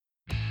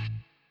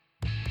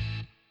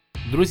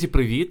Друзі,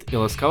 привіт і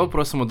ласкаво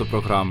просимо до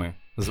програми.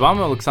 З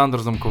вами Олександр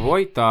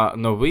Замковой та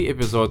новий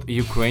епізод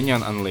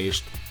Ukrainian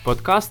Unleashed,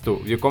 подкасту,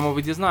 в якому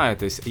ви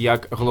дізнаєтесь,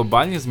 як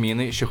глобальні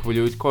зміни, що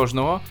хвилюють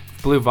кожного,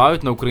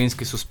 впливають на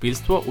українське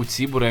суспільство у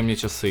ці буремні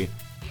часи.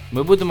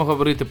 Ми будемо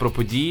говорити про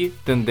події,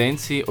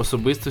 тенденції,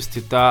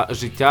 особистості та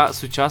життя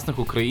сучасних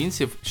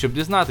українців, щоб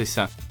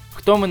дізнатися,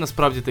 хто ми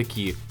насправді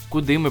такі,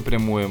 куди ми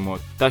прямуємо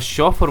та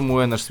що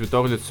формує наш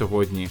світогляд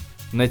сьогодні.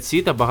 На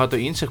ці та багато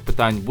інших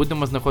питань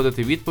будемо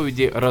знаходити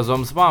відповіді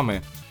разом з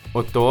вами.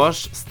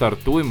 Отож,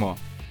 стартуймо!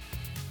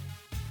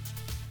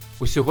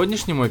 У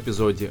сьогоднішньому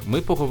епізоді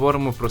ми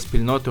поговоримо про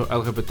спільноту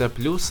ЛГБТ+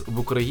 в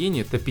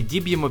Україні та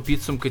підіб'ємо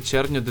підсумки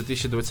червня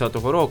 2020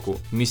 року,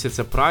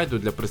 місяця прайду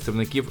для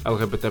представників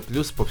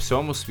ЛГБТ+ по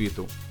всьому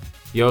світу.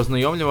 Я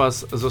ознайомлю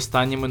вас з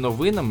останніми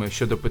новинами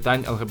щодо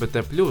питань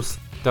ЛГБТ+,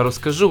 та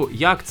розкажу,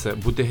 як це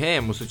бути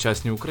геєм у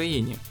сучасній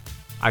Україні.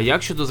 А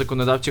як щодо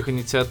законодавчих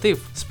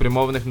ініціатив,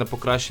 спрямованих на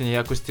покращення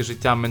якості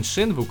життя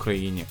меншин в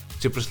Україні?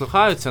 Чи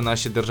прислухаються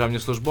наші державні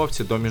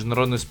службовці до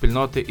міжнародної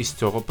спільноти із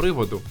цього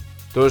приводу?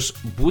 Тож,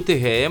 бути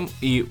геєм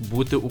і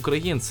бути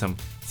українцем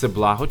 – це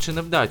благо чи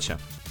невдача?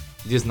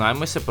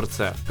 Дізнаємося про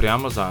це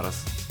прямо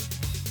зараз.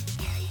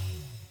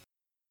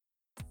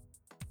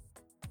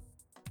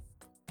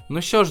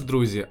 Ну що ж,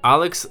 друзі,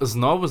 Алекс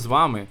знову з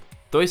вами.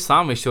 Той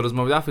самий, що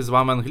розмовляв із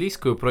вами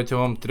англійською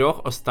протягом 3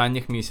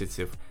 останніх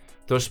місяців.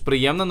 Тож,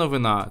 приємна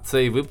новина,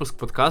 цей випуск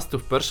подкасту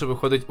вперше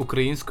виходить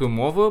українською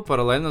мовою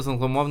паралельно з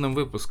англомовним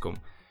випуском.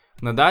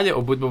 Надалі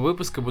обидва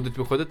випуски будуть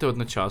виходити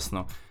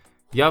одночасно.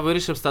 Я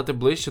вирішив стати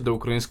ближче до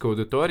української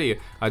аудиторії,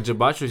 адже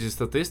бачу зі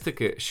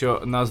статистики,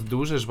 що нас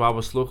дуже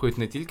жваво слухають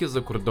не тільки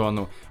з-за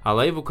кордону,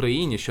 але й в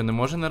Україні, що не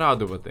може не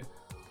радувати.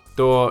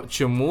 То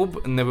чому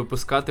б не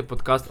випускати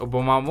подкаст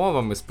обома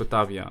мовами,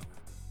 спитав я.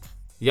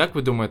 Як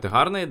ви думаєте,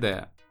 гарна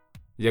ідея?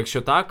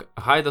 Якщо так,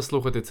 гайда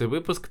слухати цей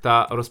випуск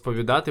та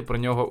розповідати про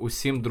нього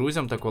усім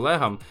друзям та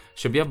колегам,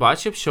 щоб я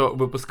бачив, що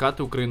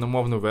випускати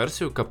україномовну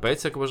версію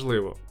капець як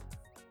важливо.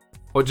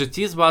 Отже,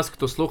 ті з вас,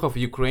 хто слухав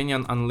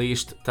Ukrainian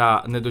Unleashed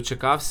та не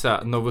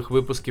дочекався нових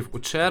випусків у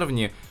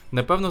червні,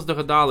 напевно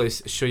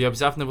здогадались, що я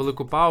взяв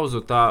невелику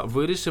паузу та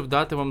вирішив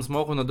дати вам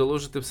змогу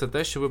надолужити все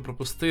те, що ви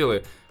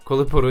пропустили,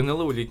 коли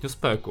поринули у літню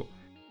спеку.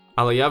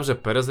 Але я вже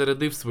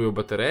перезарядив свою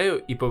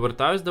батарею і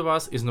повертаюсь до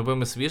вас із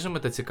новими свіжими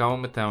та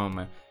цікавими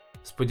темами.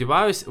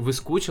 Сподіваюсь, ви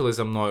скучили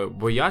за мною,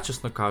 бо я,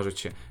 чесно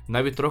кажучи,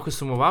 навіть трохи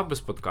сумував без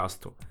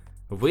подкасту.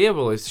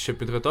 Виявилось, що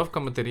підготовка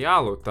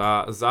матеріалу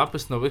та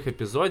запис нових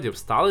епізодів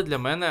стали для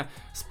мене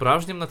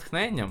справжнім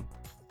натхненням.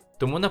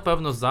 Тому,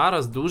 напевно,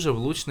 зараз дуже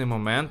влучний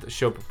момент,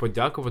 щоб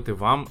подякувати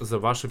вам за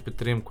вашу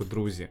підтримку,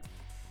 друзі.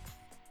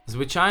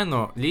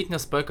 Звичайно, літня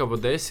спека в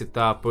Одесі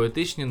та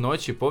поетичні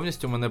ночі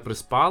повністю мене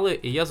приспали,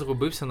 і я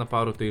загубився на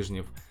пару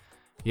тижнів.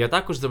 Я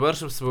також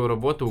завершив свою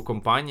роботу у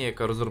компанії,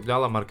 яка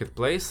розробляла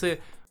маркетплейси,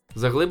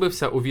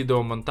 заглибився у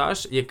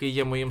відеомонтаж, який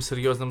є моїм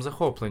серйозним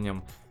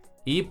захопленням,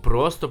 і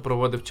просто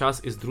проводив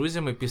час із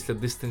друзями після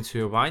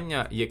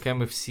дистанціювання, яке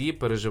ми всі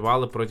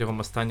переживали протягом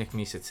останніх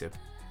місяців.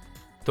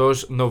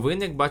 Тож,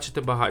 новин, як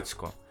бачите,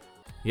 багатько.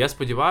 Я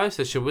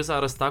сподіваюся, що ви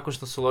зараз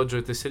також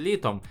насолоджуєтеся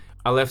літом,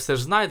 але все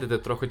ж знайдете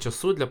трохи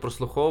часу для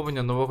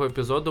прослуховування нового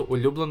епізоду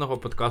улюбленого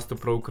подкасту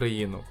про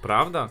Україну,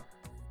 правда?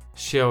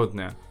 Ще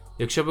одне.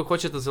 Якщо ви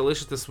хочете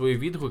залишити свої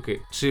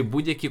відгуки чи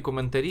будь-які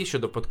коментарі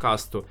щодо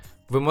подкасту,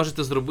 ви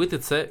можете зробити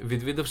це,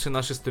 відвідавши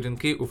наші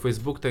сторінки у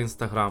Facebook та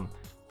Instagram.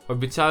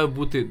 Обіцяю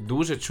бути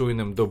дуже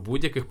чуйним до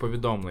будь-яких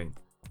повідомлень.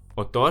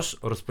 Отож,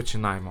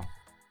 розпочинаємо.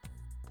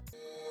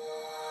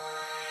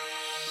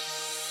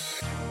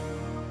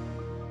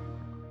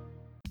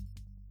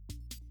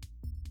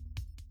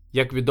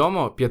 Як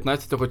відомо,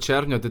 15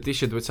 червня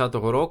 2020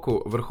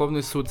 року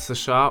Верховний суд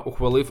США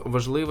ухвалив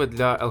важливе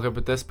для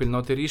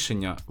ЛГБТ-спільноти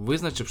рішення,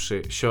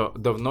 визначивши, що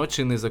давно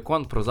чинний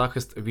закон про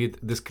захист від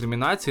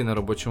дискримінації на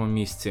робочому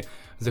місці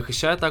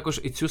захищає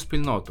також і цю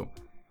спільноту.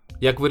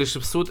 Як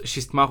вирішив суд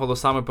 6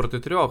 голосами проти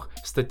 3,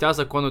 стаття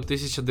закону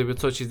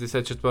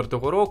 1964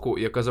 року,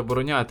 яка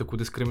забороняє таку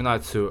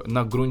дискримінацію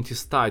на ґрунті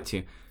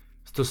статі,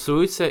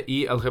 стосується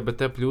і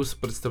ЛГБТ+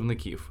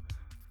 представників.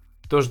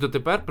 Тож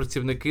дотепер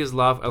працівники з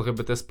лав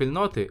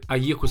ЛГБТ-спільноти, а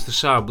їх у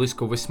США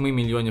близько 8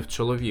 мільйонів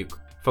чоловік,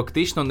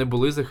 фактично не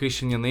були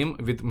захищені ним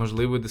від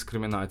можливої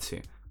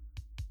дискримінації.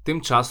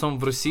 Тим часом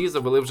в Росії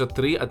завели вже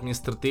 3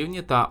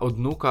 адміністративні та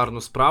 1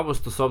 карну справу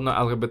стосовно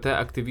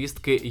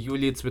ЛГБТ-активістки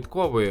Юлії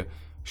Цвіткової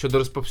щодо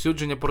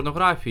розповсюдження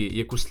порнографії,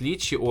 яку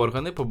слідчі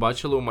органи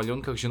побачили у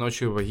малюнках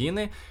жіночої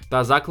вагіни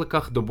та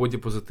закликах до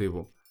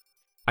боді-позитиву.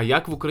 А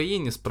як в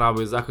Україні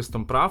справи із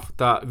захистом прав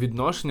та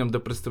відношенням до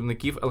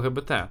представників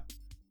ЛГБТ?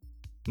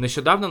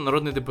 Нещодавно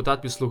народний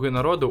депутат від «Слуги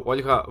народу»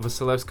 Ольга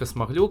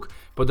Василевська-Смаглюк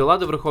подала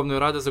до Верховної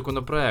Ради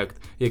законопроект,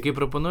 який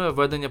пропонує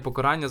введення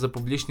покарання за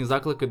публічні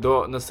заклики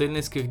до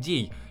насильницьких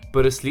дій,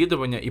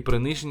 переслідування і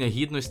приниження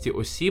гідності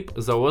осіб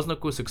за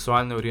ознакою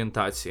сексуальної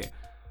орієнтації.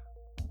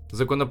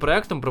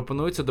 Законопроектом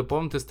пропонується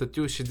доповнити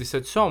статтю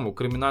 67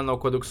 Кримінального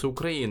кодексу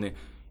України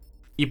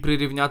і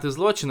прирівняти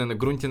злочини на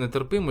ґрунті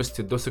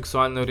нетерпимості до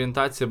сексуальної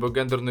орієнтації або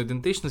гендерної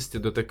ідентичності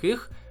до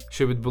таких,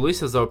 що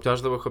відбулися за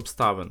обтяжливих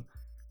обставин.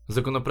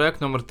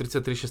 Законопроект номер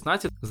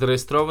 3316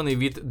 зареєстрований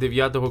від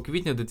 9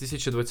 квітня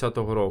 2020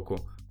 року.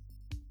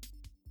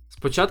 З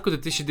початку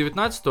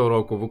 2019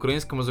 року в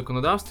українському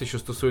законодавстві, що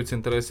стосується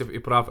інтересів і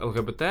прав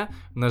ЛГБТ,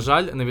 на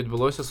жаль, не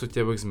відбулося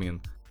суттєвих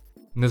змін.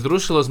 Не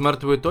зрушило з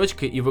мертвої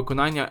точки і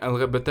виконання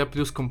ЛГБТ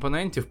плюс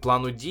компонентів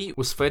плану дій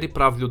у сфері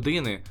прав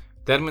людини,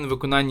 термін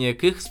виконання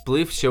яких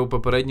сплив ще у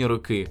попередні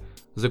роки,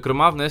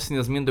 зокрема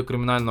внесення змін до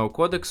Кримінального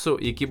кодексу,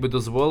 які би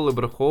дозволили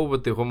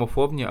враховувати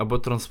гомофобні або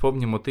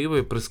трансфобні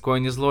мотиви при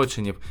скоєнні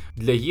злочинів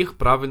для їх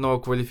правильного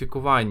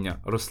кваліфікування,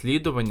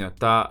 розслідування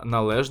та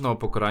належного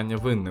покарання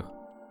винних.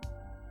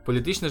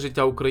 Політичне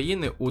життя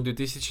України у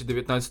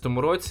 2019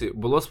 році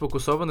було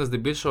сфокусоване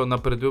здебільшого на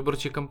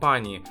передвиборчій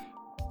кампанії,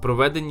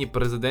 проведенні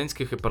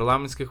президентських і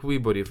парламентських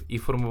виборів і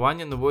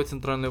формуванні нової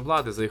центральної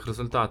влади за їх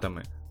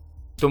результатами.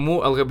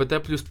 Тому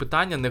ЛГБТ плюс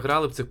питання не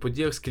грали в цих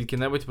подіях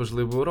скільки-небудь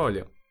важливої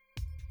ролі.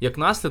 Як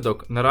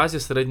наслідок, наразі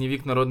середній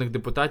вік народних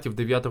депутатів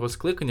 9-го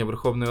скликання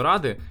Верховної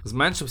Ради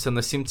зменшився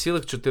на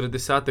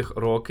 7,4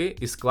 роки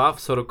і склав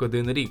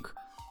 41 рік.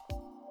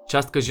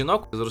 Частка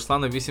жінок зросла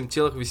на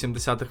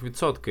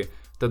 8,8%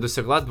 та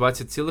досягла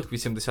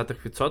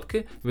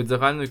 20,8% від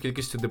загальної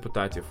кількості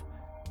депутатів.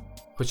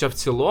 Хоча в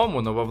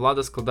цілому нова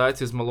влада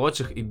складається з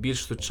молодших і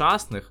більш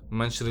сучасних,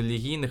 менш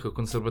релігійних і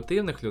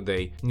консервативних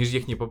людей, ніж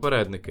їхні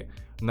попередники,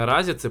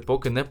 наразі це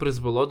поки не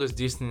призвело до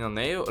здійснення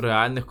нею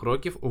реальних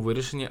кроків у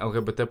вирішенні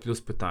ЛГБТ плюс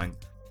питань.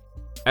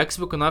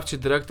 Екс-виконавчий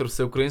директор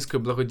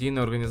Всеукраїнської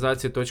благодійної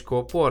організації «Точка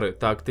опори»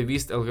 та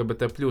активіст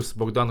ЛГБТ плюс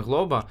Богдан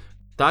Глоба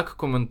так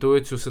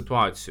коментує цю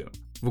ситуацію.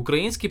 В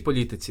українській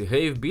політиці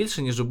геїв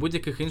більше, ніж у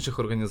будь-яких інших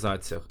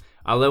організаціях,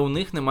 але у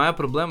них немає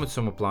проблем у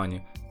цьому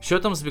плані. Що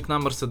там з вікна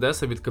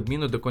Мерседеса від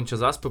Кабміну до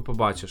Конча-Заспи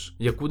побачиш?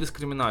 Яку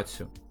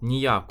дискримінацію?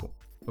 Ніяку,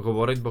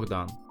 говорить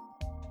Богдан.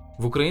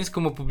 В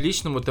українському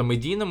публічному та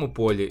медійному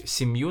полі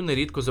сім'ю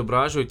нерідко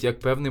зображують як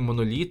певний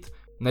моноліт,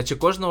 наче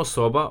кожна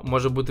особа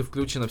може бути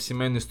включена в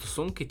сімейні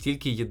стосунки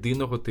тільки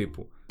єдиного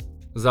типу.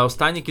 За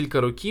останні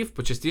кілька років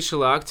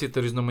почастішили акції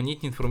та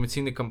різноманітні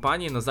інформаційні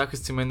кампанії на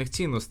захист сімейних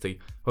цінностей,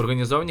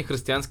 організовані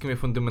християнськими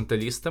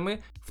фундаменталістами,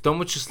 в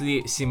тому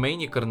числі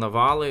сімейні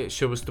карнавали,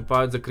 що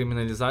виступають за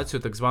криміналізацію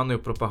так званої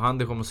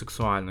пропаганди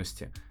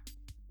гомосексуальності.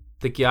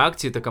 Такі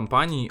акції та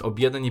кампанії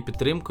об'єднані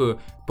підтримкою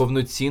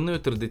повноцінної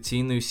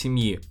традиційної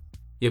сім'ї,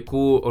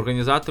 яку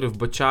організатори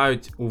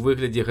вбачають у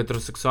вигляді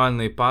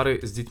гетеросексуальної пари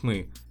з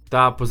дітьми,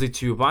 та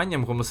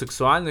позиціюванням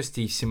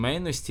гомосексуальності й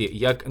сімейності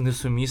як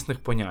несумісних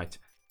понять.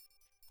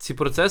 Ці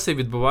процеси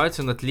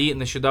відбуваються на тлі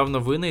нещодавно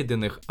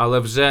винайдених, але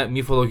вже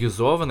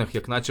міфологізованих,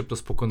 як начебто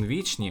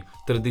споконвічні,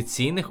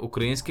 традиційних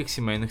українських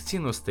сімейних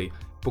цінностей,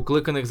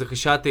 покликаних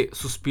захищати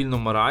суспільну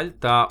мораль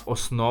та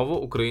основу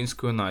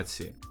української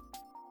нації.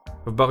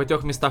 В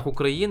багатьох містах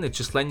України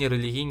численні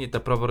релігійні та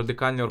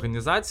праворадикальні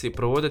організації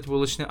проводять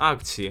вуличні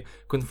акції,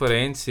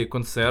 конференції,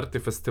 концерти,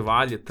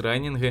 фестивалі,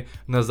 тренінги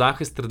на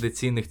захист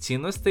традиційних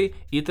цінностей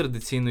і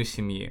традиційної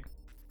сім'ї.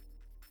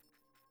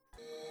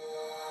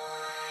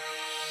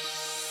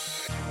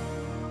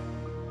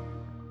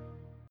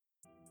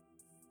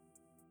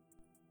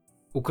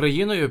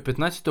 Україною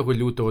 15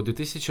 лютого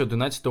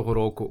 2011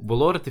 року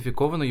було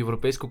ратифіковано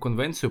Європейську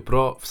конвенцію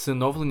про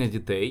всиновлення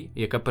дітей,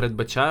 яка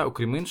передбачає,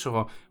 окрім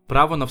іншого,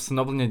 право на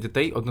всиновлення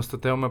дітей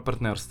одностатевими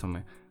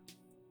партнерствами.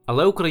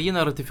 Але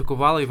Україна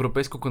ратифікувала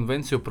Європейську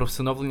конвенцію про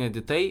всиновлення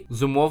дітей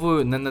з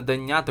умовою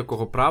ненадання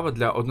такого права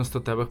для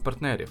одностатевих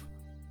партнерів.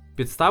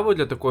 Підставою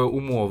для такої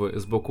умови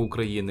з боку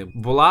України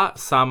була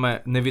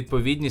саме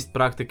невідповідність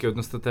практики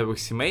одностатевих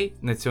сімей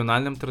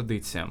національним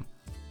традиціям.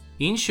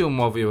 Інші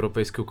умови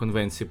Європейської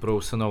конвенції про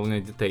усиновлення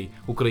дітей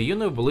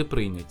Україною були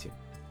прийняті.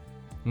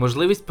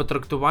 Можливість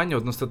потрактування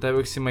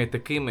одностатевих сімей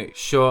такими,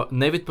 що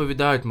не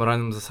відповідають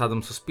моральним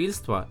засадам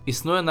суспільства,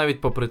 існує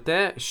навіть попри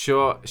те,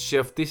 що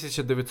ще в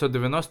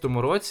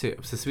 1990 році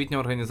Всесвітня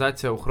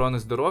організація охорони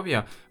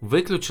здоров'я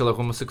виключила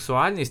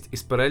гомосексуальність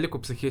із переліку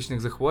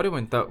психічних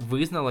захворювань та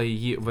визнала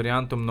її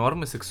варіантом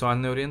норми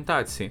сексуальної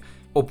орієнтації,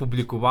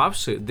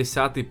 опублікувавши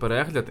 10-й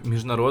перегляд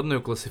міжнародної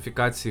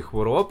класифікації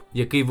хвороб,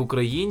 який в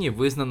Україні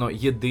визнано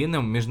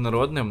єдиним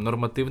міжнародним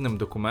нормативним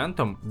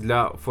документом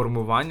для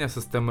формування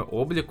системи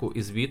обліку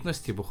і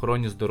звітності в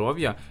охороні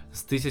здоров'я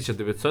з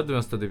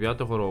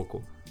 1999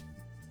 року.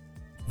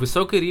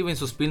 Високий рівень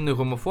суспільної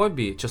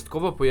гомофобії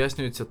частково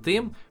пояснюється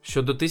тим,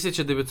 що до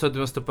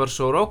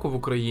 1991 року в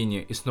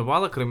Україні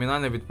існувала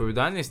кримінальна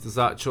відповідальність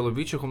за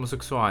чоловічу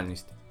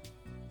гомосексуальність.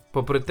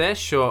 Попри те,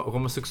 що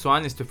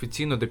гомосексуальність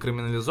офіційно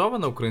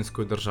декриміналізована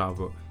українською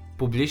державою,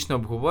 публічне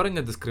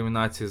обговорення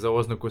дискримінації за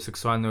ознакою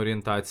сексуальної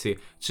орієнтації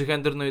чи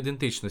гендерної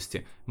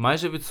ідентичності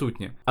майже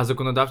відсутнє, а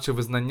законодавче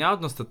визнання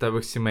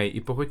одностатевих сімей і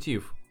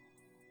поготів.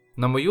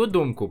 На мою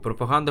думку,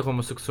 пропаганда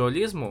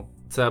гомосексуалізму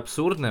 – це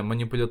абсурдне,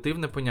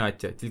 маніпулятивне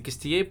поняття тільки з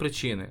тієї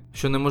причини,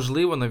 що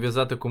неможливо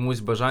нав'язати комусь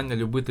бажання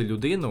любити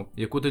людину,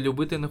 яку ти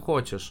любити не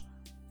хочеш.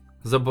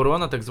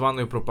 Заборона так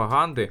званої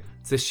пропаганди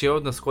 – це ще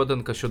одна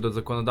сходинка щодо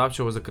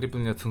законодавчого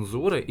закріплення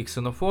цензури і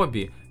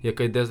ксенофобії,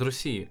 яка йде з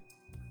Росії.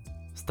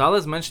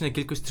 Стале зменшення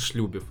кількості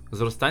шлюбів,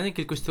 зростання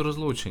кількості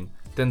розлучень,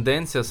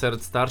 тенденція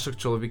серед старших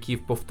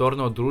чоловіків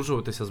повторно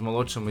одружуватися з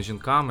молодшими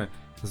жінками,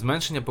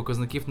 зменшення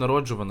показників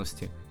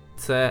народжуваності –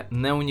 це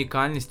не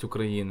унікальність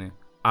України,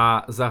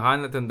 а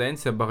загальна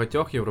тенденція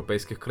багатьох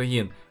європейських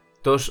країн.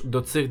 Тож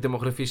до цих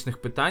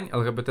демографічних питань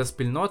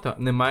ЛГБТ-спільнота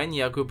не має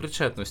ніякої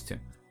причетності.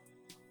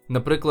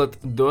 Наприклад,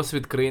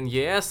 досвід країн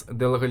ЄС,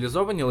 де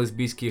легалізовані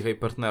лесбійські і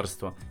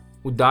гей-партнерства,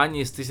 у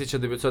Данії з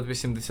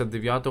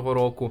 1989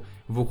 року,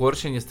 в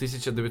Угорщині з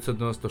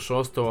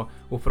 1996,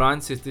 у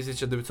Франції з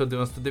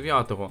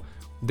 1999,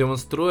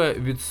 демонструє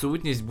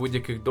відсутність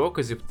будь-яких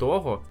доказів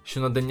того,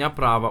 що надання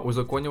права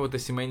узаконювати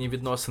сімейні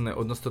відносини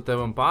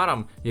одностатевим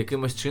парам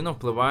якимось чином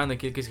впливає на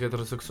кількість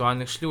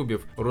гетеросексуальних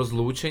шлюбів,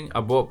 розлучень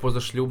або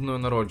позашлюбної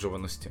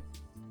народжуваності.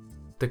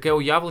 Таке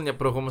уявлення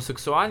про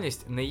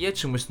гомосексуальність не є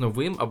чимось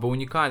новим або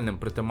унікальним,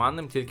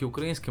 притаманним тільки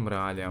українським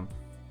реаліям.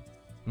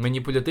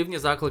 Маніпулятивні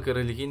заклики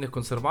релігійних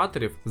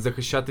консерваторів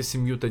захищати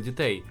сім'ю та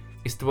дітей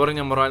і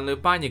створення моральної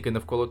паніки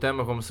навколо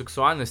теми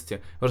гомосексуальності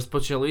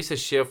розпочалися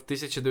ще в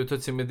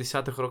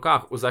 1970-х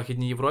роках у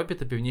Західній Європі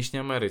та Північній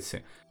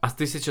Америці, а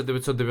з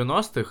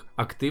 1990-х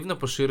активно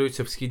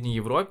поширюються в Східній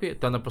Європі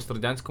та на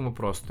пострадянському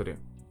просторі.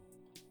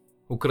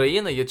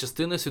 Україна є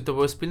частиною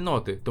світової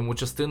спільноти, тому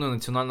частиною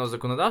національного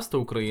законодавства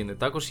України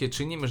також є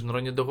чинні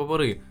міжнародні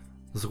договори,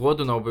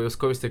 згоду на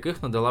обов'язковість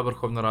яких надала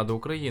Верховна Рада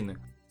України.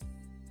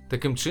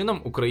 Таким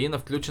чином, Україна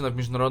включена в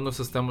міжнародну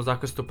систему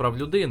захисту прав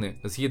людини,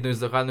 згідно із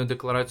Загальною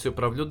декларацією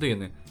прав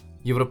людини,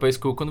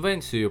 Європейською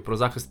конвенцією про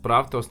захист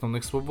прав та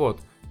основних свобод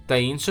та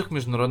інших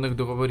міжнародних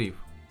договорів.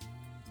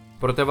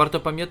 Проте варто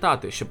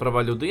пам'ятати, що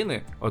права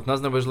людини – одна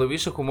з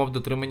найважливіших умов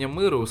дотримання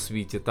миру у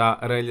світі та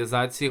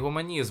реалізації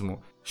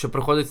гуманізму, що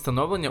проходить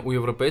становлення у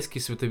європейській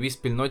світовій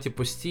спільноті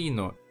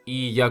постійно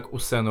і, як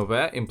усе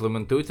нове,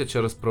 імплементується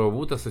через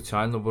правову та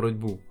соціальну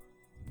боротьбу.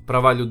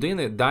 Права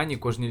людини дані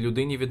кожній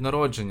людині від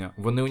народження,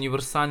 вони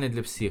універсальні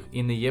для всіх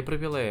і не є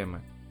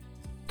привілеями.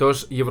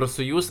 Тож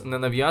Євросоюз не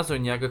нав'язує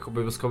ніяких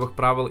обов'язкових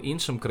правил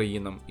іншим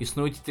країнам,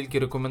 існують тільки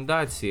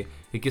рекомендації,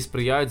 які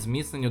сприяють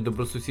зміцненню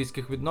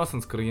добросусідських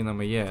відносин з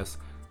країнами єС.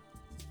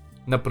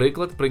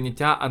 Наприклад,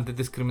 прийняття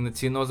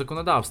антидискримінаційного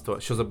законодавства,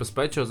 що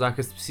забезпечує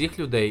захист всіх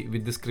людей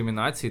від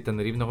дискримінації та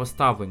нерівного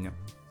ставлення.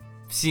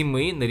 Всі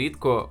ми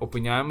нерідко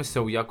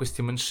опиняємося у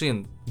якості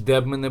меншин,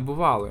 де б ми не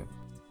бували.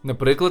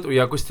 Наприклад, у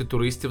якості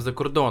туристів за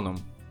кордоном.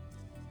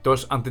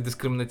 Тож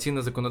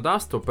антидискримінаційне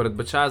законодавство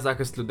передбачає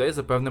захист людей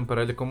за певним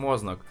переліком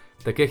ознак,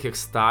 таких як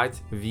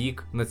стать,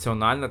 вік,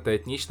 національна та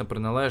етнічна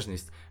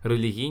приналежність,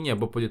 релігійні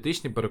або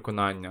політичні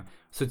переконання,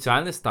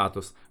 соціальний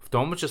статус, в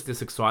тому числі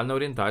сексуальна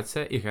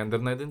орієнтація і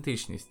гендерна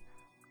ідентичність.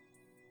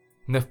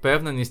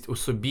 Невпевненість у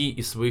собі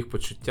і своїх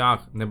почуттях,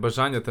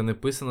 небажання та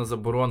неписана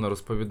заборона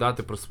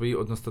розповідати про свої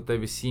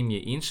одностатеві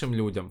сім'ї іншим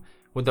людям,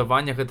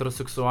 удавання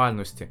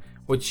гетеросексуальності,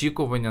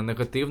 очікування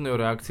негативної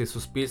реакції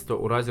суспільства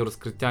у разі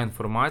розкриття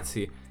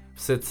інформації –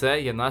 все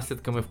це є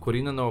наслідками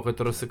вкоріненого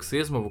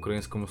гетеросексизму в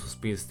українському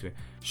суспільстві,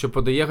 що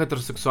подає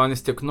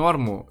гетеросексуальність як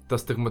норму та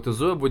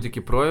стигматизує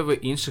будь-які прояви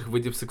інших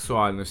видів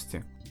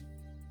сексуальності.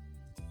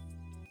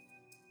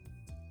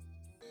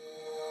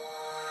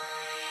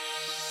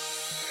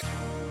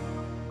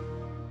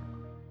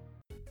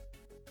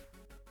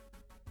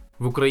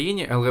 В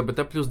Україні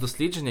ЛГБТ плюс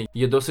дослідження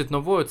є досить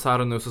новою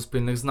цариною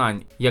суспільних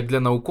знань, як для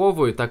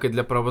наукової, так і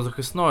для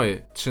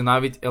правозахисної, чи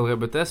навіть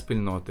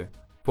ЛГБТ-спільноти.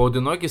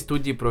 Поодинокі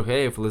студії про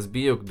геїв,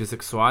 лесбійок,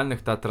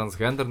 бісексуальних та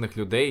трансгендерних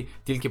людей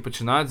тільки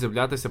починають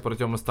з'являтися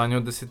протягом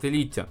останнього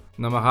десятиліття,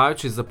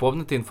 намагаючись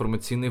заповнити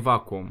інформаційний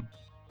вакуум.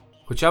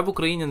 Хоча в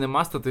Україні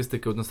нема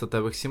статистики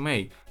одностатевих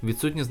сімей,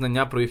 відсутні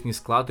знання про їхній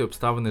склад і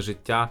обставини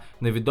життя,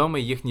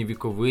 невідомий їхній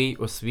віковий,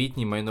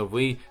 освітній,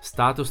 майновий,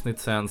 статусний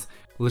ценз,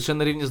 лише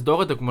на рівні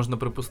здогадок можна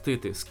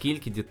припустити,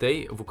 скільки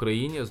дітей в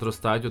Україні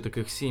зростають у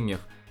таких сім'ях,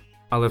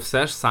 але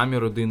все ж самі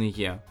родини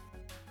є.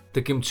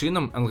 Таким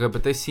чином,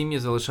 ЛГБТ-сім'ї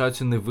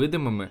залишаються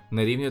невидимими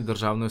на рівні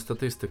державної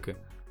статистики.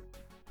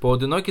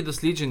 Поодинокі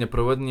дослідження,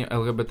 проведені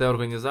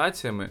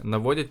ЛГБТ-організаціями,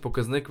 наводять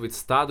показник від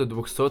 100 до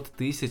 200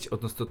 тисяч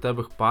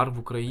одностатевих пар в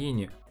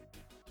Україні.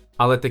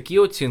 Але такі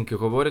оцінки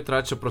говорять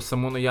радше про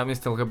саму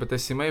наявність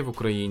ЛГБТ-сімей в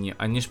Україні,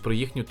 аніж про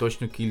їхню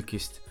точну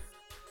кількість.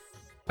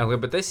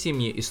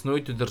 ЛГБТ-сім'ї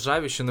існують у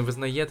державі, що не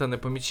визнає та не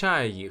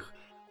помічає їх.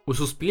 У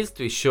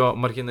суспільстві, що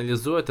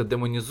маргіналізує та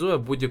демонізує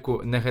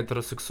будь-яку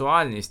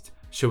негетеросексуальність,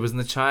 що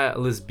визначає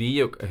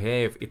лесбійок,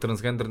 геїв і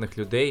трансгендерних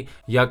людей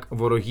як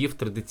ворогів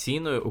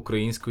традиційної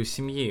української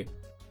сім'ї.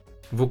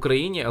 В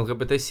Україні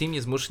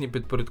ЛГБТ-сім'ї змушені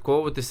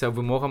підпорядковуватися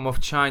вимогам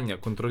мовчання,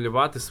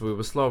 контролювати свої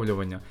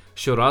висловлювання,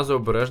 щоразу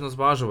обережно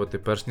зважувати,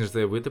 перш ніж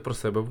заявити про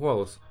себе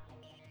вголос.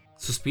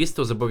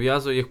 Суспільство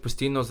зобов'язує їх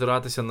постійно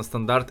озиратися на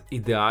стандарт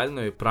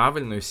ідеальної,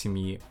 правильної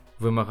сім'ї,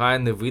 вимагає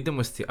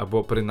невидимості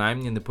або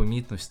принаймні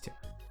непомітності.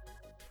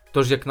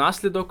 Тож, як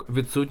наслідок,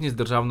 відсутність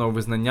державного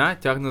визнання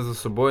тягне за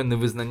собою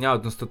невизнання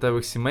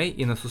одностатевих сімей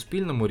і на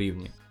суспільному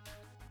рівні.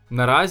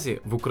 Наразі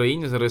в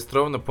Україні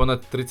зареєстровано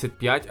понад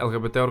 35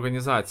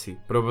 ЛГБТ-організацій,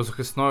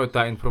 правозахисною та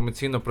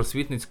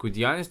інформаційно-просвітницькою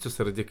діяльністю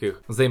серед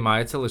яких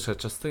займається лише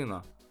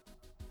частина.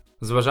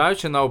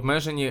 Зважаючи на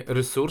обмежені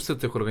ресурси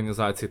цих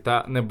організацій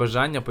та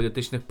небажання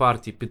політичних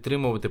партій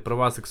підтримувати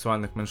права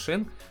сексуальних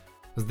меншин,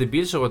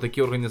 здебільшого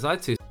такі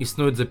організації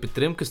існують за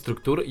підтримки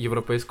структур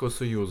Європейського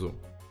Союзу.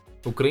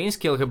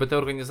 Українські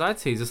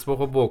ЛГБТ-організації зі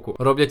свого боку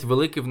роблять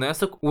великий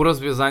внесок у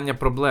розв'язання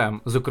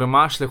проблем,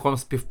 зокрема шляхом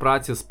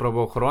співпраці з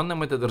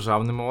правоохоронними та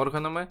державними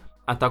органами,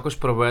 а також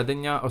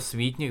проведення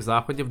освітніх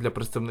заходів для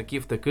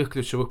представників таких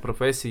ключових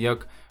професій,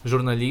 як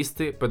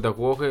журналісти,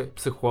 педагоги,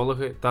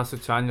 психологи та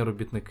соціальні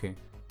робітники.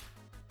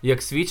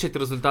 Як свідчать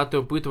результати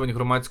опитувань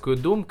громадської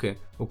думки,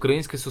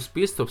 українське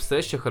суспільство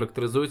все ще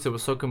характеризується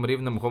високим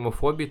рівнем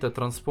гомофобії та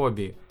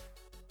трансфобії.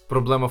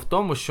 Проблема в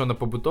тому, що на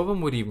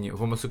побутовому рівні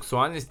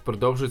гомосексуальність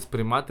продовжують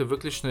сприймати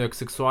виключно як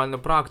сексуальну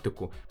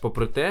практику,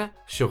 попри те,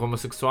 що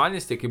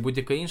гомосексуальність, як і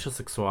будь-яка інша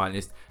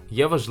сексуальність,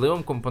 є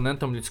важливим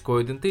компонентом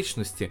людської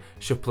ідентичності,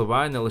 що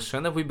впливає не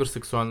лише на вибір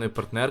сексуальної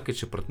партнерки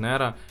чи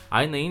партнера,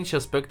 а й на інші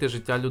аспекти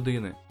життя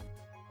людини.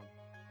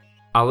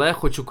 Але,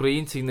 хоч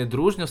українці й не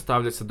дружньо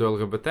ставляться до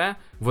ЛГБТ,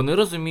 вони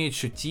розуміють,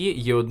 що ті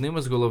є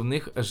одними з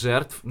головних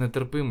жертв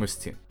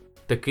нетерпимості.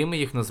 Такими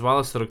їх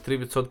назвали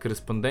 43%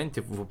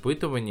 респондентів в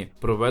опитуванні,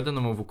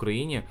 проведеному в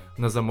Україні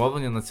на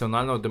замовлення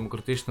Національного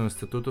демократичного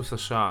інституту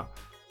США.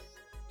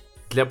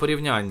 Для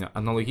порівняння,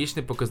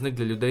 аналогічний показник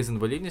для людей з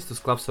інвалідністю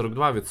склав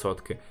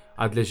 42%,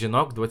 а для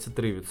жінок –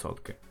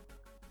 23%.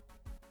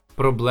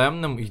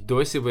 Проблемним й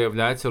досі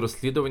виявляється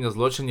розслідування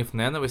злочинів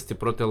ненависті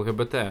проти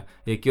ЛГБТ,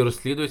 які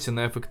розслідуються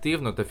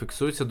неефективно та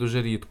фіксуються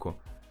дуже рідко.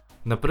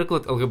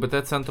 Наприклад,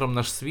 ЛГБТ-центром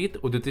 «Наш світ»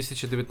 у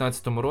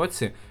 2019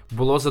 році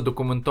було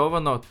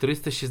задокументовано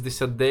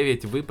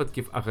 369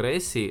 випадків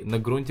агресії на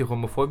ґрунті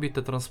гомофобії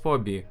та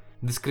трансфобії,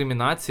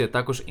 дискримінації, а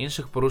також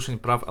інших порушень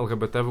прав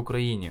ЛГБТ в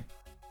Україні.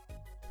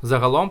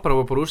 Загалом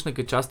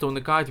правопорушники часто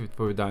уникають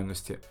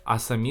відповідальності, а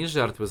самі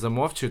жертви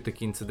замовчують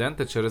такі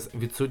інциденти через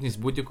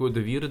відсутність будь-якої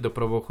довіри до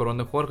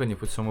правоохоронних органів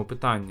у цьому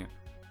питанні.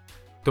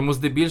 Тому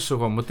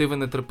здебільшого мотиви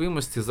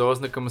нетерпимості за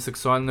ознаками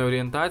сексуальної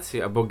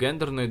орієнтації або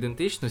гендерної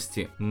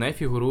ідентичності не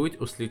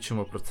фігурують у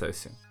слідчому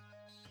процесі.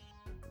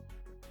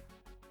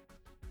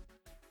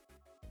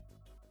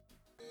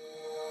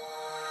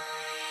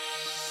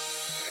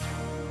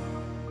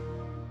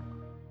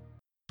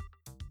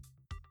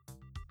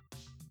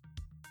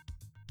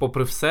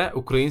 Попри все,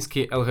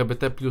 український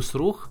ЛГБТ+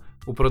 рух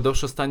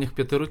упродовж останніх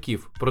 5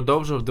 років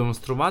продовжував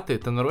демонструвати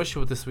та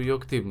нарощувати свою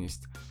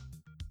активність.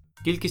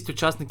 Кількість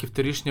учасників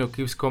торішнього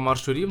Київського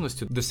маршу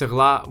рівності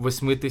досягла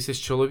 8 тисяч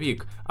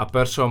чоловік, а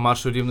першого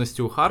маршу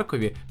рівності у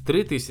Харкові –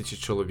 3 тисячі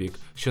чоловік,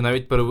 що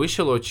навіть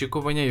перевищило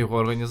очікування його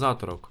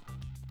організаторок.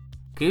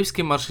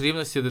 Київський марш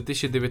рівності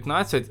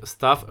 2019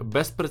 став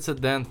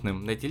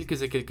безпрецедентним не тільки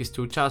за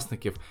кількістю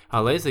учасників,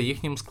 але й за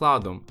їхнім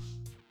складом.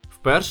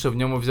 Вперше в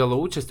ньому взяла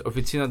участь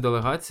офіційна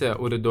делегація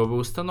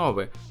урядової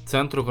установи –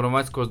 Центру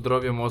громадського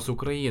здоров'я МОЗ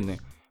України.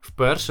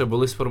 Вперше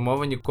були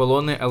сформовані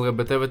колони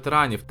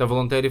ЛГБТ-ветеранів та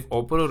волонтерів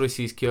опору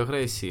російській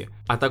агресії,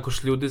 а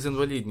також люди з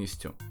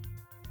інвалідністю.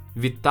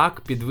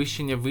 Відтак,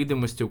 підвищення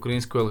видимості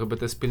української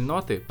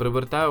ЛГБТ-спільноти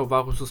привертає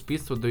увагу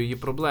суспільства до її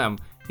проблем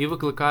і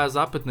викликає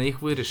запит на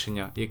їх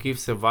вирішення, який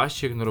все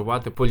важче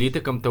ігнорувати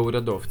політикам та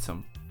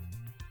урядовцям.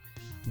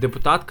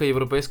 Депутатка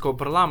Європейського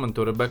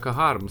парламенту Ребекка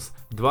Гармс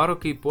 2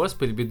 роки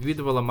поспіль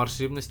відвідувала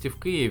марш рівності в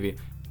Києві.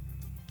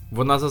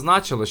 Вона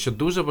зазначила, що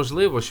дуже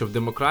важливо, що в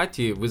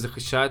демократії ви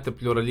захищаєте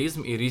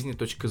плюралізм і різні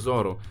точки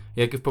зору.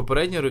 Як і в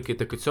попередні роки,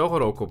 так і цього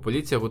року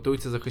поліція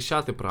готується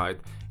захищати Прайд.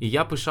 І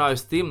я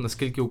пишаюсь тим,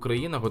 наскільки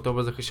Україна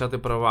готова захищати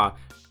права,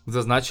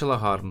 зазначила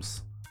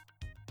Гармс.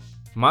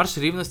 Марш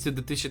рівності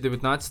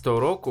 2019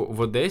 року в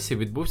Одесі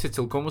відбувся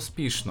цілком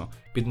успішно,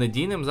 під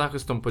надійним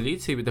захистом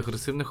поліції від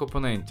агресивних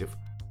опонентів.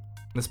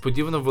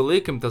 Несподівано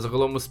великим та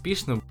загалом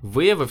успішним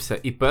виявився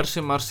і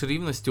перший марш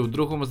рівності у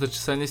другому за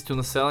чисельністю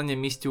населення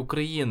місті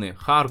України –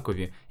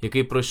 Харкові,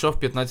 який пройшов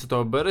 15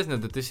 березня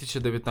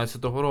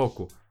 2019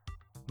 року.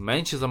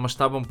 Менші за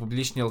масштабом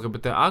публічні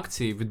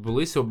ЛГБТ-акції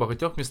відбулися у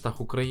багатьох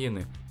містах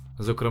України.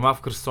 Зокрема,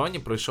 в Херсоні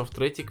пройшов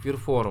 3-й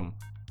квір-форум.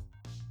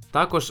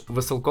 Також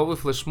веселковий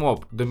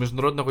флешмоб до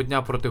Міжнародного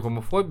дня проти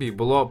гомофобії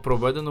було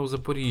проведено у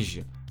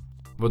Запоріжжі.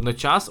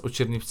 Водночас у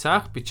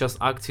Чернівцях під час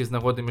акції з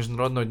нагоди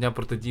Міжнародного дня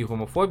протидії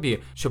гомофобії,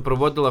 що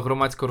проводила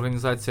громадська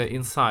організація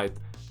Інсайт,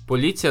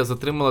 поліція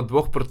затримала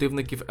 2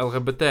 противників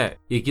ЛГБТ,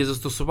 які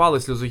застосували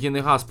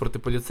сльозогінний газ проти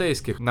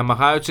поліцейських,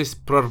 намагаючись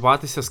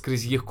прорватися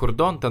скрізь їх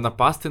кордон та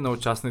напасти на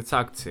учасниць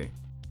акції.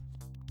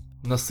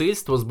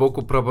 Насильство з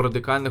боку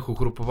праворадикальних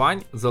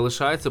угрупувань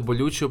залишається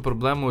болючою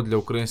проблемою для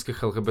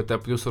українських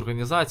ЛГБТ+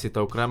 організацій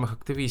та окремих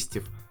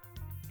активістів.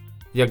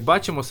 Як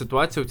бачимо,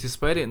 ситуація у цій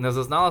сфері не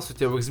зазнала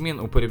суттєвих змін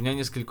у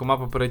порівнянні з кількома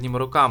попередніми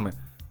роками.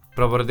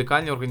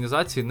 Праворадикальні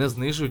організації не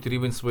знижують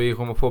рівень своєї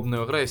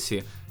гомофобної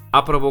агресії,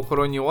 а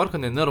правоохоронні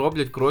органи не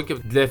роблять кроків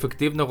для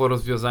ефективного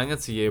розв'язання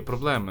цієї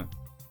проблеми.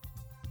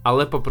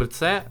 Але попри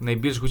це,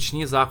 найбільш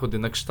гучні заходи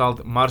на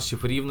кшталт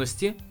маршів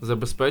рівності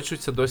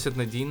забезпечуються досить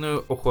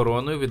надійною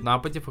охороною від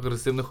нападів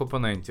агресивних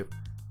опонентів.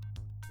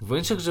 В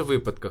інших же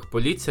випадках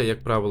поліція,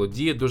 як правило,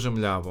 діє дуже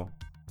мляво.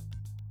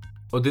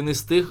 Один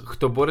із тих,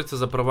 хто бореться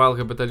за права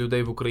ЛГБТ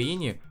людей в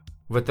Україні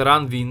 –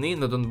 ветеран війни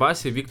на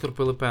Донбасі Віктор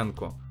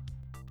Пилипенко.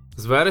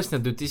 З вересня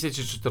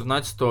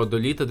 2014 до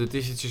літа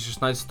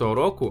 2016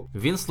 року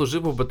він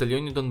служив у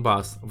батальйоні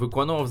Донбас,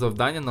 виконував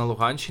завдання на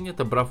Луганщині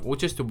та брав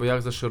участь у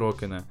боях за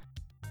Широкине.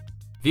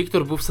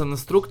 Віктор був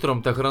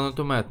санінструктором та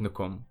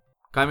гранатометником.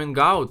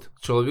 Камінг-аут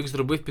чоловік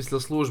зробив після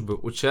служби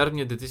у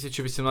червні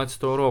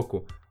 2018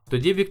 року.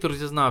 Тоді Віктор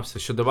зізнався,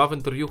 що давав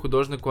інтерв'ю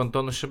художнику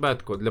Антону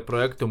Шебетко для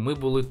проєкту «Ми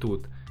були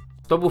тут».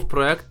 То був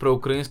проєкт про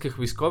українських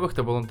військових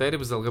та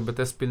волонтерів з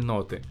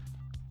ЛГБТ-спільноти.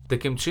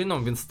 Таким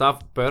чином, він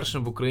став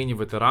першим в Україні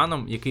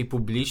ветераном, який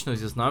публічно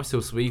зізнався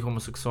у своїй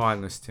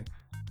гомосексуальності.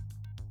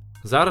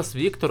 Зараз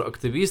Віктор –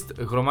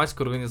 активіст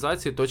громадської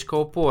організації «Точка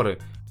опори»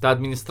 та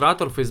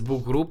адміністратор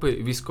фейсбук-групи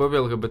 «Військові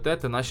ЛГБТ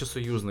та наші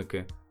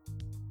союзники».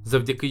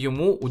 Завдяки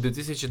йому у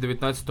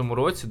 2019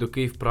 році до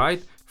Київ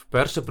Прайд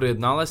вперше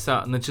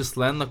приєдналася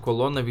нечисленна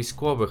колона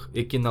військових,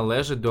 які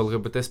належать до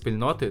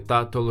ЛГБТ-спільноти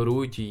та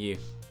толерують її.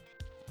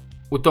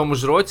 У тому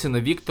ж році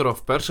на Віктора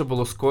вперше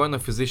було скоєно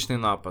фізичний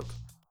напад.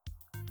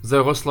 За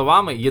його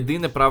словами,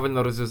 єдине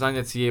правильне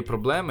розв'язання цієї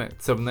проблеми –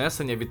 це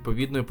внесення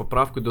відповідної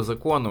поправки до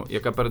закону,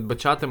 яка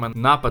передбачатиме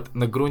напад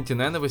на ґрунті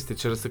ненависті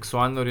через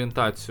сексуальну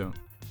орієнтацію.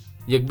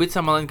 Якби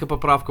ця маленька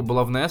поправка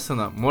була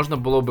внесена, можна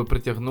було б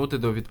притягнути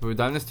до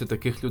відповідальності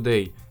таких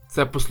людей.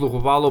 Це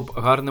послугувало б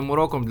гарним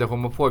уроком для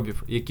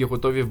гомофобів, які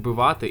готові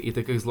вбивати, і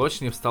таких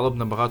злочинів стало б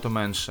набагато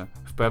менше,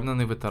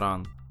 впевнений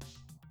ветеран.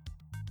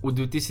 У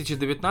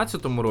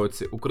 2019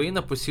 році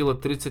Україна посіла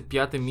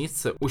 35-те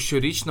місце у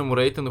щорічному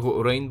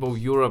рейтингу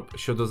Rainbow Europe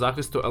щодо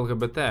захисту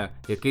ЛГБТ,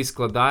 який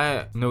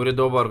складає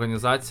неурядова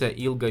організація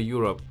ILGA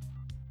Europe.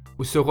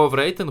 Усього в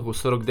рейтингу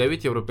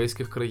 49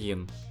 європейських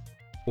країн.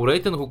 У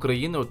рейтингу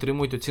країни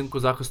отримують оцінку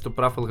захисту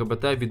прав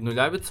ЛГБТ від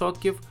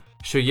 0%,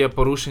 що є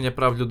порушення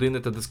прав людини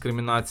та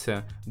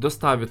дискримінація, до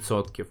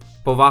 100%,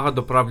 повага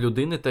до прав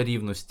людини та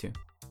рівності.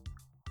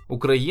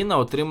 Україна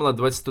отримала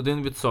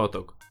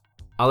 21%.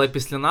 Але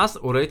після нас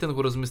у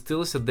рейтингу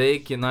розмістилися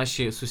деякі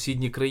наші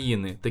сусідні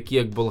країни, такі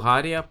як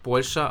Болгарія,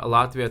 Польща,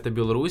 Латвія та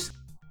Білорусь.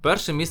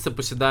 Перше місце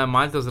посідає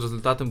Мальта з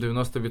результатом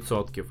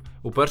 90%.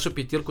 У першу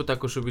п'ятірку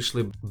також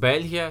увійшли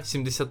Бельгія –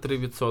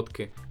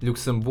 73%,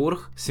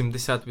 Люксембург –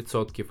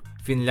 70%,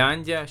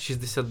 Фінляндія –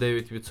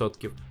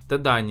 69% та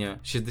Данія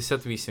 –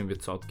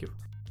 68%.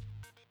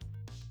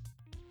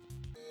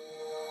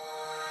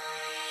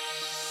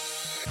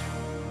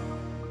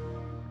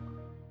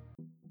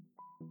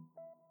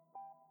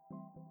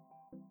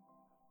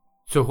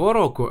 Цього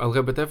року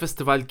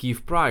ЛГБТ-фестиваль Київ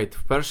Прайд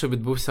вперше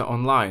відбувся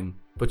онлайн.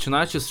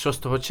 Починаючи з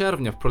 6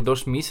 червня,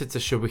 впродовж місяця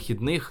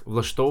щовихідних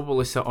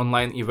влаштовувалися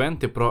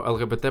онлайн-івенти про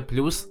ЛГБТ+,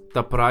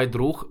 та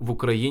Прайд-рух в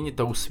Україні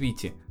та у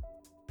світі.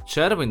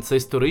 Червень – це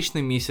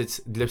історичний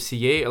місяць для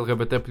всієї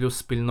ЛГБТ+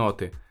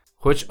 спільноти.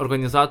 Хоч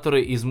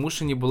організатори і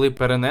змушені були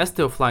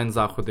перенести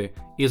офлайн-заходи,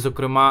 і,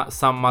 зокрема,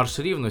 сам Марш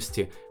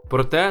Рівності,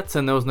 проте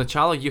це не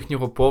означало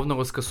їхнього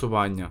повного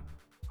скасування.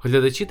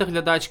 Глядачі та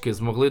глядачки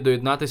змогли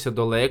доєднатися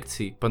до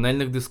лекцій,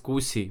 панельних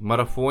дискусій,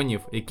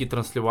 марафонів, які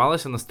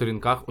транслювалися на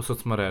сторінках у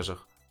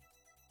соцмережах.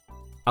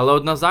 Але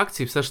одна з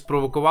акцій все ж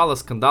спровокувала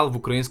скандал в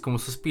українському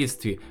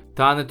суспільстві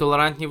та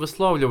нетолерантні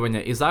висловлювання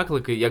і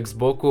заклики як з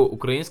боку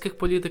українських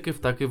політиків,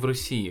 так і в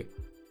Росії.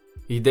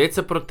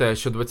 Йдеться про те,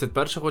 що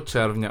 21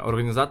 червня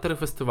організатори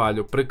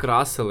фестивалю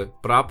прикрасили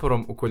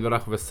прапором у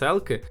кольорах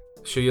веселки,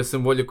 що є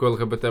символікою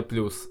ЛГБТ+,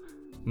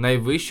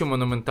 найвищу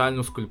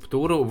монументальну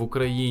скульптуру в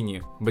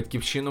Україні –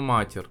 Батьківщину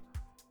Матір.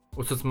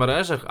 У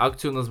соцмережах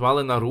акцію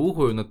назвали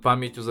наругою над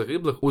пам'яттю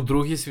загиблих у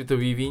Другій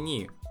світовій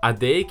війні, а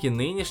деякі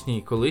нинішні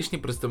і колишні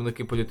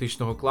представники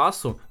політичного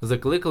класу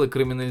закликали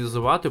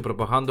криміналізувати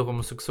пропаганду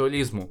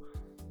гомосексуалізму.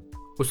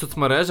 У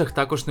соцмережах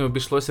також не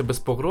обійшлося без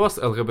погроз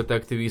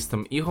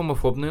ЛГБТ-активістам і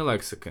гомофобної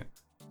лексики.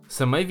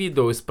 Саме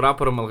відео із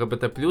прапором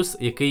ЛГБТ+,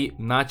 який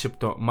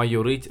начебто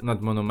майорить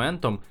над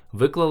монументом,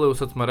 виклали у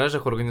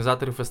соцмережах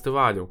організатори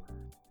фестивалю.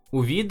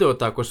 У відео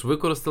також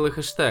використали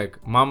хештег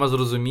 «Мама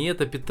зрозуміє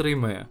та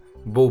підтримає»,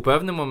 бо у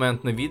певний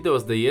момент на відео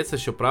здається,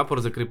 що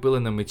прапор закріпили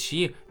на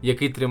мечі,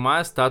 який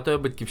тримає статуя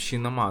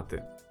Батьківщина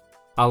Мати.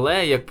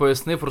 Але, як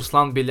пояснив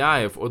Руслан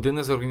Біляєв, один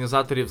із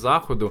організаторів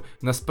заходу,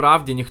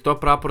 насправді ніхто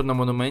прапор на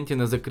монументі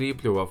не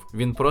закріплював,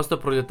 він просто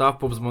пролітав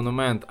повз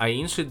монумент, а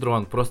інший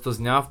дрон просто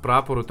зняв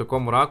прапор у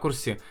такому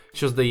ракурсі,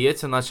 що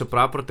здається, наче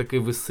прапор таки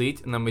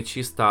висить на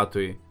мечі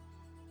статуї.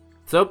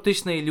 Це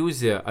оптична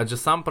ілюзія, адже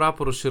сам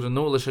прапор у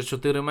ширину лише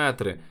 4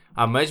 метри,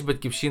 а меч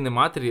Батьківщини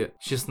Матері –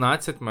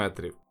 16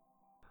 метрів.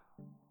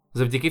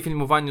 Завдяки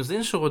фільмуванню з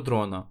іншого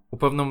дрона, у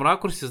певному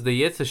ракурсі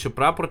здається, що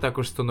прапор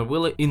також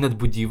встановили і над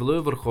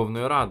будівлею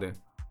Верховної Ради.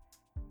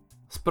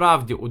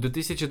 Справді, у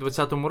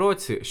 2020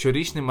 році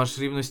щорічний Марш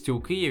Рівності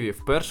у Києві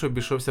вперше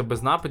обійшовся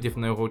без нападів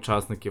на його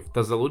учасників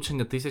та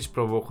залучення тисяч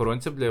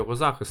правоохоронців для його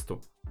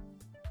захисту.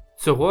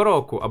 Цього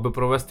року, аби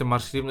провести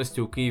марш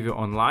рівності у Києві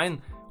онлайн,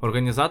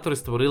 організатори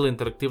створили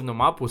інтерактивну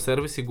мапу у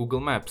сервісі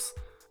Google Maps.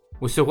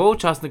 Усього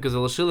учасники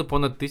залишили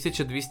понад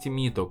 1200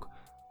 міток.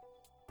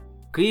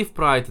 Київ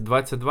Прайд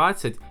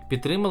 2020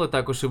 підтримали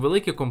також і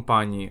великі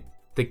компанії,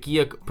 такі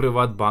як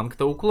Приватбанк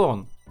та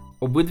Уклон.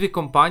 Обидві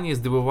компанії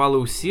здивували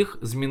усіх,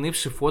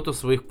 змінивши фото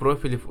своїх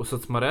профілів у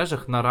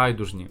соцмережах на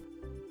райдужні.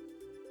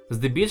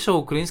 Здебільшого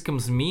українським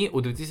ЗМІ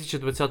у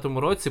 2020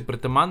 році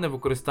притаманне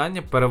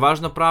використання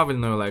переважно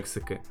правильної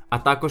лексики, а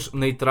також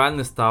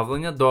нейтральне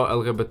ставлення до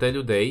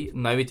ЛГБТ-людей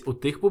навіть у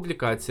тих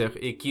публікаціях,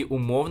 які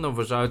умовно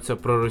вважаються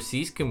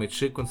проросійськими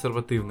чи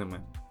консервативними.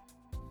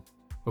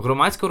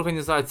 Громадська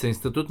організація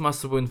Інститут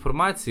масової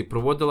інформації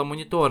проводила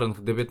моніторинг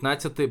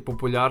 19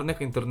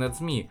 популярних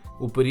інтернет-ЗМІ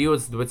у період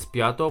з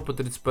 25 по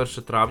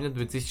 31 травня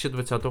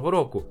 2020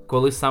 року,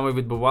 коли саме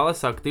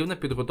відбувалася активна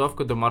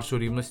підготовка до маршу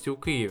рівності у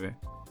Києві.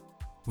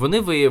 Вони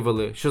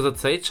виявили, що за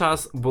цей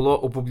час було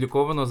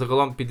опубліковано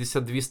загалом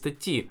 52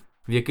 статті,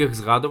 в яких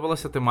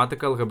згадувалася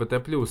тематика ЛГБТ+,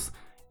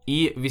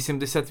 і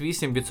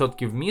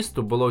 88%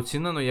 місту було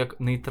оцінено як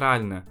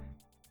нейтральне,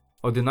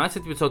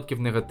 11%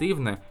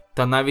 негативне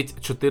та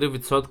навіть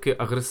 4%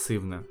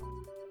 агресивне.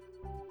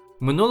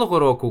 Минулого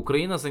року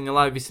Україна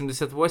зайняла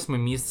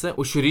 88 місце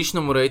у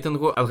щорічному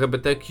рейтингу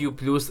LGBTQ+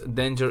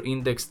 Danger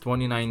Index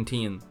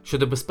 2019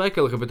 щодо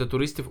безпеки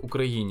ЛГБТ-туристів в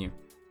Україні.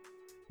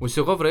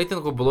 Усього в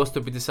рейтингу було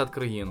 150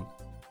 країн.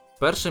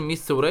 Перше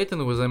місце у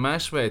рейтингу займає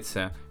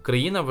Швеція.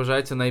 Країна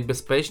вважається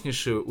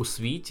найбезпечнішою у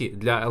світі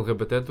для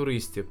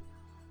ЛГБТ-туристів.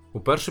 У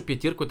першу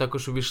п'ятірку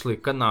також увійшли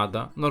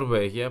Канада,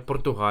 Норвегія,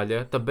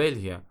 Португалія та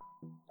Бельгія.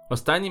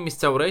 Останні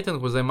місця у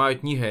рейтингу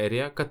займають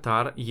Нігерія,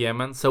 Катар,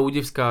 Ємен,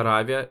 Саудівська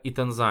Аравія і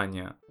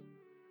Танзанія.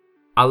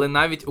 Але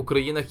навіть у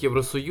країнах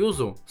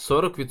Євросоюзу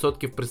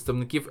 40%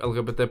 представників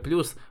ЛГБТ+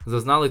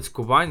 зазнали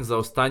цькувань за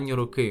останні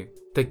роки.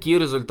 Такі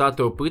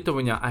результати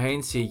опитування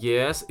Агенції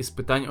ЄС із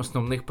питань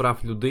основних прав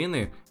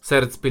людини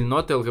серед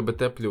спільноти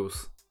ЛГБТ+.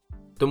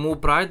 Тому у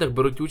прайдах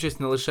беруть участь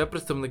не лише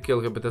представники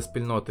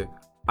ЛГБТ-спільноти,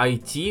 а й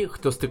ті,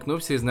 хто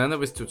стикнувся із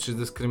ненавистю чи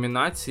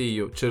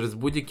дискримінацією через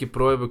будь-які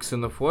прояви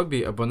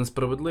ксенофобії або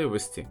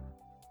несправедливості.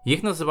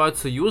 Їх називають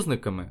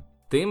союзниками,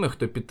 тими,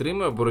 хто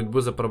підтримує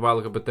боротьбу за права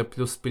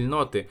ЛГБТ+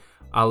 спільноти,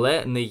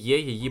 але не є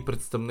її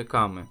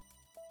представниками.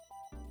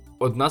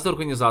 Одна з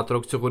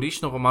організаторок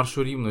цьогорічного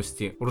маршу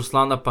рівності,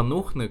 Руслана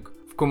Панухник,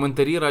 в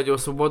коментарі Радіо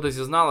Свобода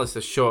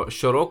зізналася, що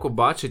щороку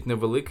бачить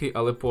невеликий,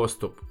 але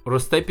поступ.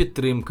 Росте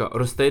підтримка,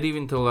 росте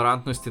рівень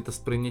толерантності та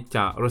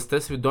сприйняття,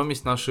 росте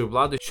свідомість нашої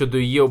влади щодо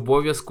її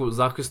обов'язку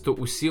захисту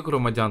усіх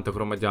громадян та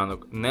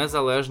громадянок,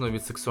 незалежно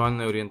від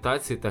сексуальної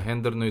орієнтації та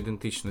гендерної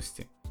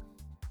ідентичності.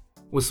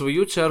 У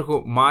свою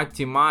чергу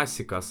Матті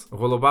Масікас,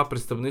 голова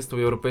представництва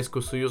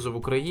Європейського Союзу в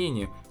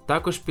Україні,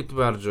 також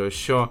підтверджує,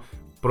 що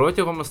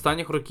протягом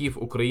останніх років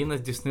Україна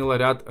здійснила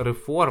ряд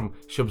реформ,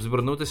 щоб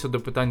звернутися до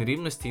питань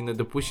рівності і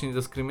недопущення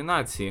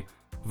дискримінації,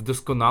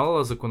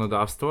 вдосконалила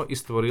законодавство і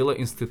створила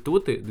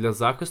інститути для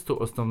захисту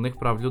основних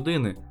прав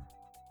людини.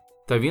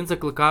 Та він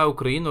закликає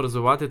Україну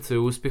розвивати цей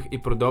успіх і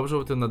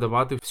продовжувати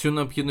надавати всю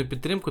необхідну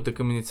підтримку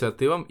таким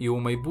ініціативам і у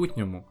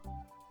майбутньому.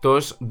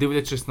 Тож,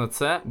 дивлячись на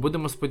це,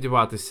 будемо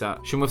сподіватися,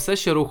 що ми все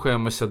ще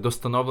рухаємося до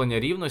становлення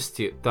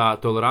рівності та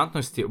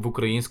толерантності в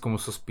українському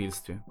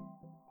суспільстві.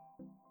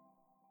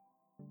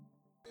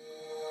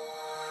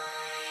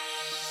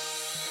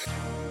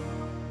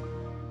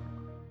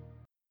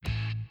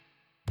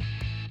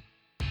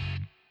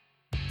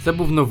 Це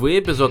був новий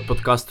епізод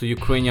подкасту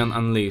Ukrainian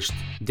Unleashed.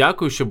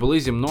 Дякую, що були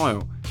зі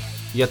мною.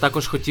 Я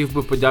також хотів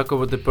би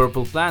подякувати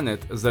Purple Planet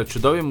за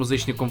чудові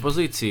музичні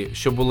композиції,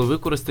 що були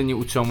використані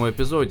у цьому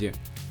епізоді.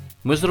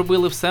 Ми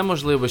зробили все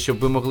можливе, щоб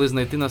ви могли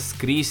знайти нас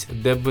скрізь,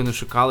 де б ви не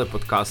шукали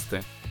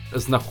подкасти.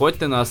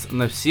 Знаходьте нас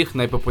на всіх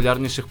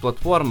найпопулярніших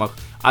платформах,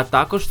 а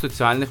також в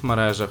соціальних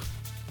мережах.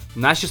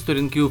 Наші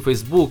сторінки у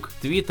Facebook,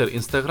 Twitter,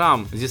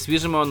 Instagram зі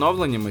свіжими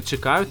оновленнями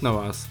чекають на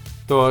вас.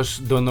 Тож,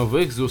 до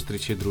нових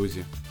зустрічей,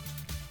 друзі!